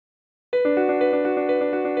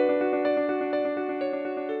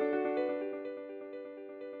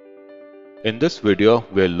In this video,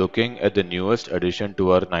 we are looking at the newest addition to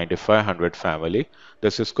our 9500 family, the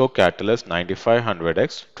Cisco Catalyst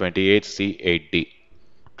 9500X 28C8D.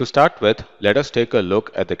 To start with, let us take a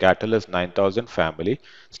look at the Catalyst 9000 family,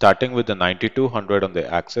 starting with the 9200 on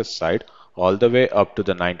the access side, all the way up to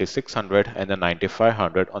the 9600 and the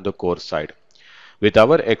 9500 on the core side. With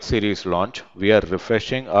our X series launch, we are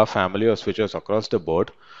refreshing our family of switches across the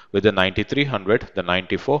board with the 9300, the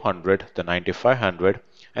 9400, the 9500,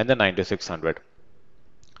 and the 9600.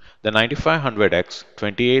 The 9500X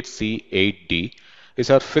 28C8D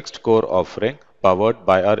is our fixed core offering powered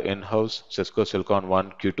by our in-house Cisco Silicon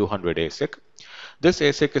One Q200 ASIC. This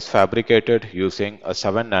ASIC is fabricated using a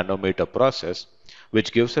 7 nanometer process,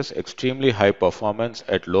 which gives us extremely high performance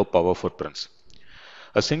at low power footprints.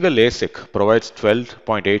 A single ASIC provides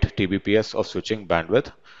 12.8 Tbps of switching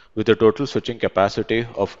bandwidth with a total switching capacity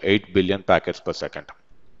of 8 billion packets per second.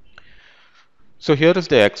 So here is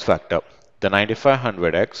the X factor. The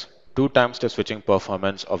 9500X, 2 times the switching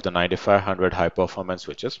performance of the 9500 high performance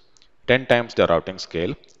switches, 10 times the routing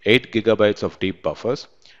scale, 8 gigabytes of deep buffers,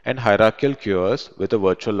 and hierarchical QoS with a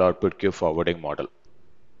virtual output queue forwarding model.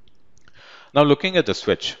 Now looking at the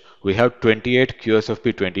switch, we have 28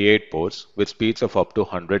 QSFP28 ports with speeds of up to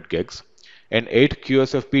 100 gigs and 8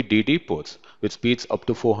 QSFP DD ports with speeds up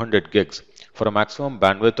to 400 gigs for a maximum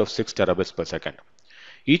bandwidth of 6 terabits per second.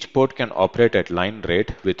 Each port can operate at line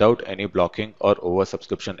rate without any blocking or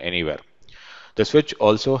oversubscription anywhere. The switch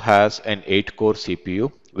also has an 8-core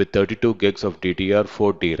CPU with 32 gigs of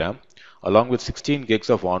DDR4 DRAM along with 16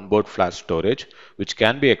 gigs of onboard flash storage, which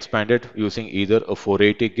can be expanded using either a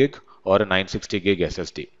 480 gig or a 960 gig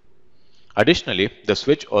SSD. Additionally, the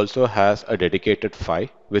switch also has a dedicated PHY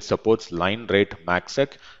which supports line rate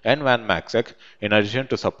MACsec and WAN MACsec in addition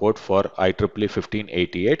to support for IEEE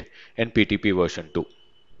 1588 and PTP version 2.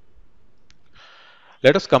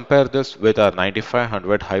 Let us compare this with our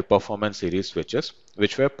 9500 high performance series switches,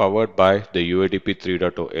 which were powered by the UADP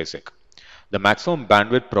 3.0 ASIC. The maximum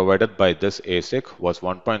bandwidth provided by this ASIC was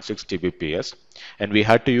 1.6 Tbps, and we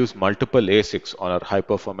had to use multiple ASICs on our high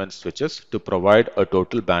performance switches to provide a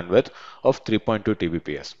total bandwidth of 3.2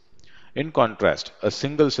 Tbps. In contrast, a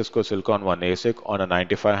single Cisco Silicon One ASIC on a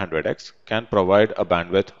 9500X can provide a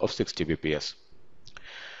bandwidth of 6 Tbps.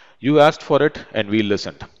 You asked for it and we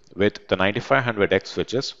listened. With the 9500X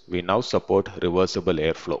switches, we now support reversible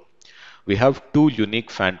airflow. We have two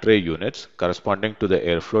unique fan tray units corresponding to the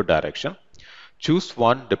airflow direction. Choose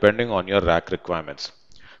one depending on your rack requirements.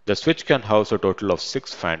 The switch can house a total of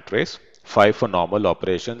 6 fan trays, 5 for normal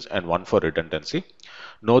operations and 1 for redundancy.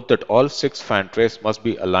 Note that all 6 fan trays must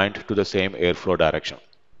be aligned to the same airflow direction.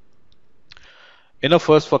 In a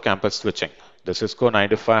first for campus switching, the Cisco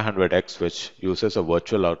 9500X switch uses a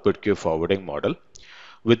virtual output queue forwarding model.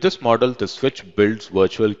 With this model, the switch builds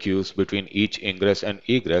virtual queues between each ingress and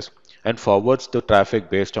egress and forwards the traffic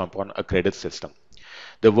based upon a credit system.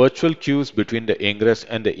 The virtual queues between the ingress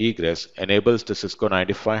and the egress enables the Cisco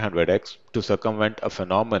 9500X to circumvent a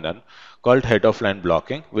phenomenon called head-of-line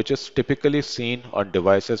blocking, which is typically seen on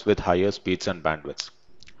devices with higher speeds and bandwidths.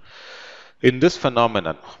 In this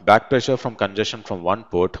phenomenon, backpressure from congestion from one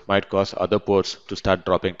port might cause other ports to start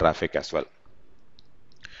dropping traffic as well.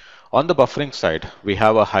 On the buffering side, we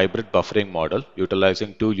have a hybrid buffering model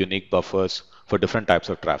utilizing two unique buffers for different types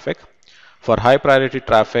of traffic. For high priority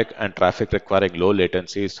traffic and traffic requiring low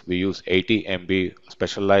latencies, we use 80 MB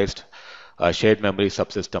specialized shared memory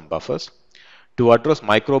subsystem buffers. To address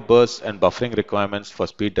microbursts and buffering requirements for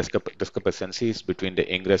speed discrepancies between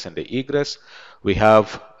the ingress and the egress, we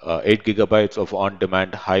have 8 gigabytes of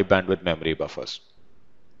on-demand high bandwidth memory buffers.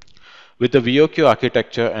 With the VOQ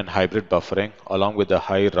architecture and hybrid buffering, along with the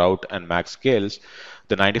high route and max scales,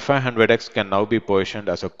 the 9500X can now be positioned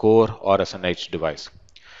as a core or as an edge device.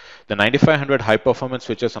 The 9500 high performance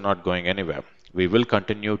switches are not going anywhere. We will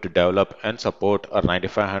continue to develop and support our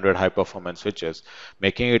 9500 high performance switches,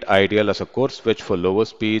 making it ideal as a core switch for lower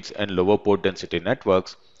speeds and lower port density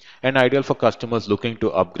networks, and ideal for customers looking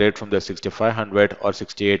to upgrade from their 6500 or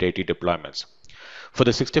 6880 deployments. For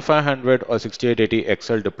the 6500 or 6880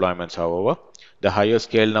 XL deployments, however, the higher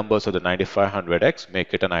scale numbers of the 9500X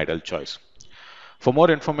make it an ideal choice. For more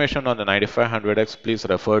information on the 9500X, please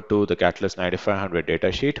refer to the Catalyst 9500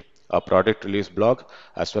 datasheet, our product release blog,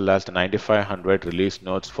 as well as the 9500 release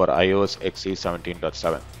notes for iOS XE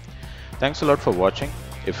 17.7. Thanks a lot for watching.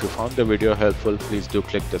 If you found the video helpful, please do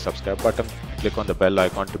click the subscribe button and click on the bell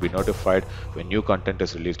icon to be notified when new content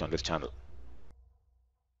is released on this channel.